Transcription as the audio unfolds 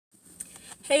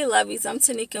Hey lovies, I'm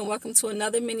Tanika and welcome to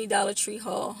another mini Dollar Tree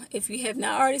haul. If you have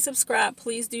not already subscribed,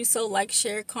 please do so, like,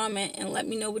 share, comment, and let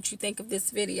me know what you think of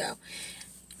this video.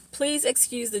 Please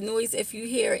excuse the noise if you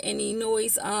hear any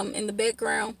noise in the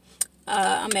background.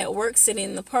 I'm at work sitting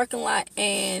in the parking lot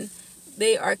and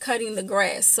they are cutting the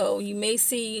grass. So you may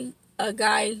see a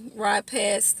guy ride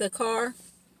past the car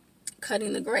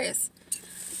cutting the grass.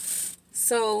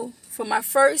 So for my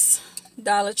first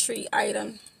Dollar Tree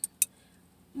item,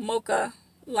 mocha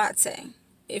latte.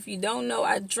 If you don't know,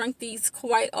 I drink these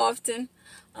quite often.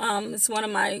 It's one of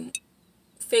my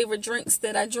favorite drinks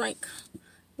that I drink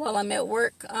while I'm at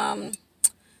work.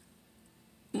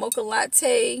 Mocha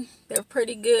latte, they're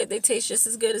pretty good. They taste just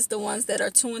as good as the ones that are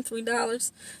 $2 and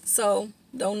 $3. So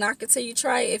don't knock it till you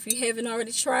try it. If you haven't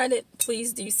already tried it,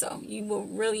 please do so. You will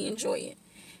really enjoy it.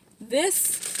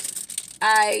 This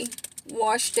I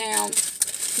washed down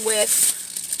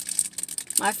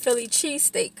with my Philly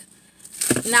cheesesteak.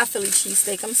 Not Philly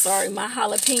cheesesteak, I'm sorry, my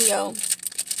jalapeno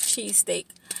cheesesteak.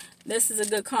 This is a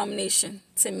good combination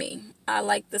to me. I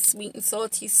like the sweet and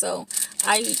salty, so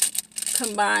I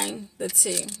combine the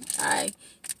two. I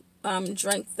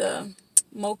drank the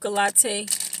mocha latte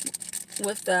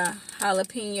with the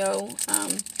jalapeno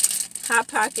Hot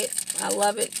Pocket. I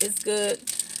love it. It's good.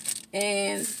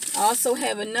 And I also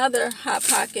have another Hot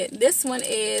Pocket. This one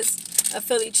is a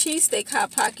Philly cheesesteak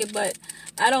Hot Pocket, but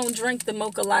I don't drink the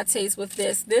mocha lattes with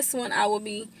this. This one I will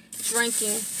be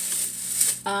drinking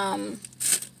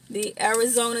the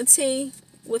Arizona tea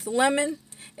with lemon.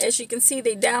 As you can see,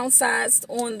 they downsized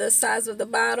on the size of the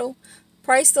bottle.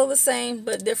 Price still the same,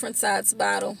 but different size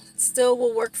bottle. Still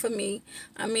will work for me.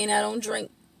 I mean, I don't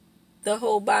drink the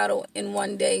whole bottle in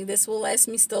one day. This will last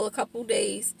me still a couple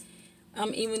days,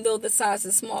 even though the size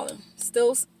is smaller.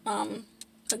 Still a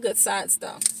good size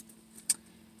though.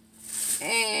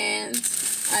 And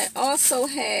I also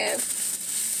have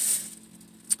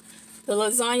the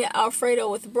lasagna Alfredo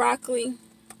with broccoli.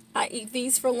 I eat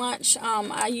these for lunch.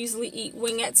 I usually eat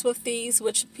wingettes with these,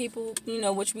 which people,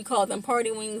 which we call them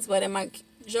party wings, but in my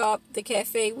job, the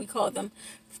cafe, we call them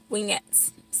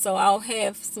wingettes. So I'll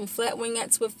have some flat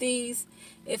wingettes with these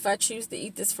if I choose to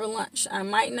eat this for lunch. I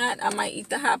might not. I might eat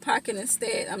the Hot Pocket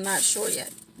instead. I'm not sure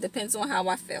yet. Depends on how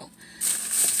I feel.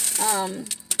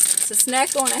 To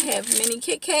snack on, I have mini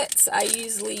Kit Kats. I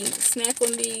usually snack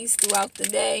on these throughout the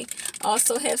day. I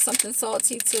also have something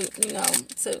salty to,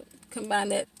 to combine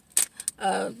that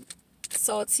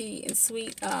salty and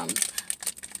sweet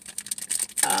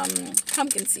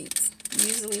pumpkin seeds.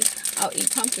 Usually I'll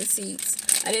eat pumpkin seeds.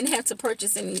 I didn't have to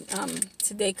purchase any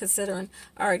today considering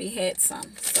I already had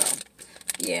some. So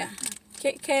yeah,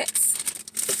 Kit Kats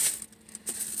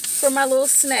for my little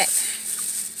snack.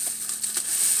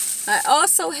 I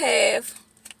also have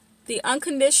the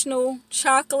unconditional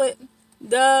chocolate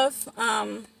Dove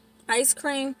ice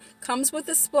cream. Comes with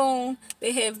a spoon.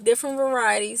 They have different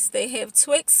varieties. They have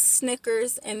Twix,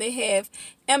 Snickers, and they have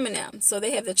M&M's. So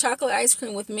they have the chocolate ice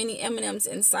cream with mini M&M's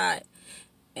inside.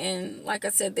 And like I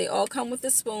said, they all come with a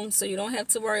spoon, so you don't have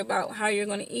to worry about how you're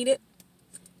going to eat it.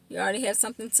 You already have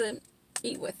something to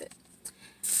eat with it.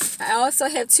 I also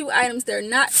have two items that are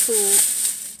not food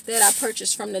that I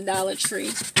purchased from the Dollar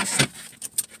Tree.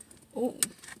 Ooh.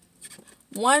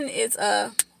 One is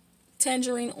a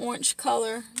tangerine orange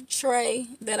color tray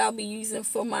that I'll be using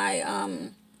for my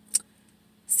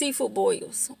seafood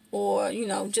boils, or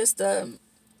just a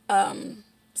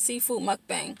seafood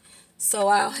mukbang. So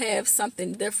I'll have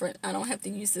something different. I don't have to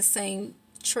use the same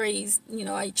trays.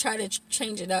 I try to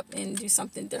change it up and do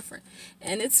something different.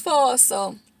 And it's fall,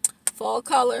 so fall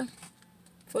color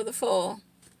for the fall.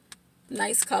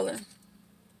 Nice color,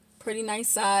 pretty nice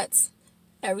sides.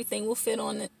 Everything will fit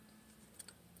on it.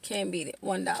 Can't beat it.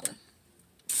 $1.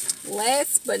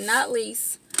 Last but not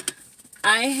least,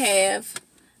 I have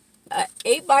a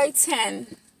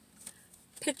 8x10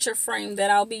 picture frame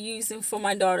that I'll be using for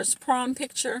my daughter's prom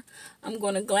picture. I'm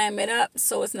going to glam it up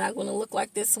so it's not going to look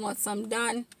like this once I'm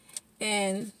done,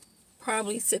 and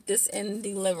probably sit this in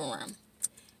the living room.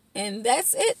 And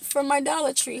that's it for my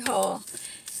Dollar Tree haul.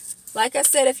 Like I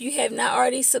said, if you have not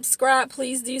already subscribed,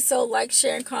 please do so. Like,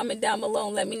 share, and comment down below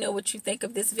and let me know what you think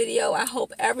of this video. I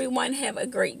hope everyone have a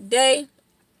great day.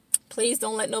 Please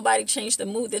don't let nobody change the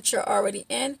mood that you're already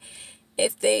in.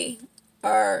 If they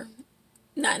are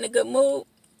not in a good mood,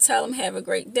 tell them have a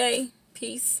great day.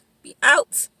 Peace. Be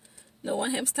out. No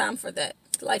one has time for that.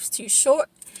 Life's too short,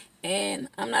 and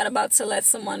I'm not about to let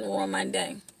someone ruin my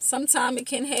day. Sometimes it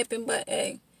can happen, but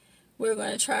hey, we're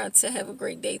going to try to have a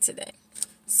great day today.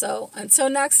 So until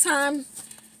next time,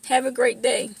 have a great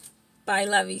day. Bye,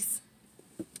 lovies.